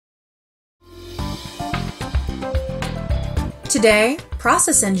Today,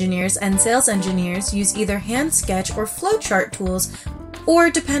 process engineers and sales engineers use either hand sketch or flowchart tools or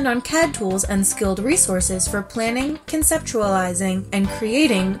depend on CAD tools and skilled resources for planning, conceptualizing, and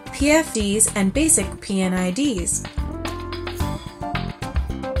creating PFDs and basic P&IDs.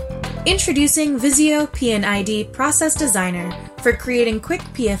 Introducing Visio P&ID Process Designer for creating quick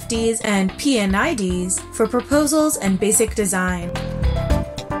PFDs and P&IDs for proposals and basic design.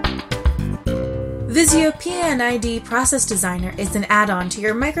 Visio P&ID Process Designer is an add-on to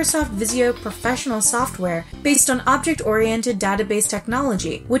your Microsoft Visio Professional software based on object-oriented database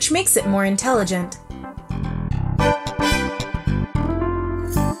technology, which makes it more intelligent.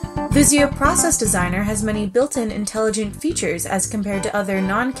 Visio Process Designer has many built-in intelligent features as compared to other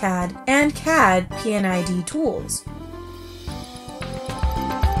non-CAD and CAD P&ID tools.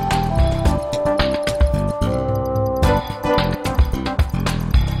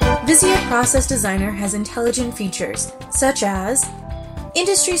 Visio Process Designer has intelligent features such as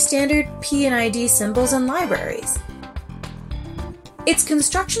industry-standard P&ID symbols and libraries. Its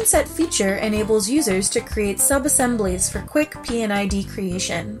construction set feature enables users to create sub-assemblies for quick P&ID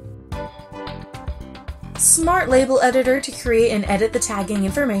creation. Smart label editor to create and edit the tagging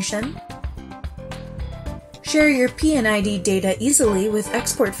information. Share your P&ID data easily with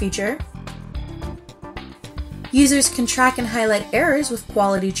export feature. Users can track and highlight errors with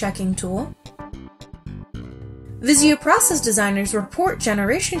quality checking tool. Visio Process Designer's report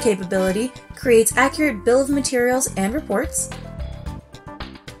generation capability creates accurate bill of materials and reports.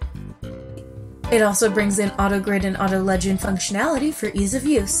 It also brings in AutoGrid and AutoLegend functionality for ease of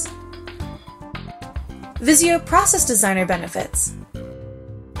use. Visio Process Designer benefits: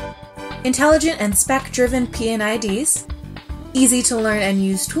 intelligent and spec-driven P&IDs, easy to learn and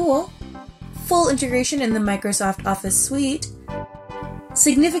use tool, full integration in the Microsoft Office suite,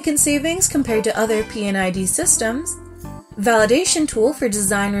 significant savings compared to other P&ID systems, validation tool for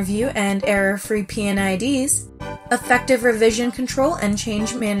design review and error-free P&IDs, effective revision control and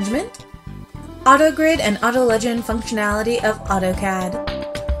change management, AutoGrid and AutoLegend functionality of AutoCAD.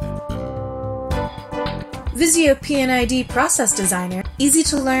 Visio P&ID Process Designer, easy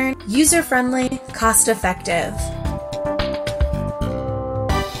to learn, user-friendly, cost-effective.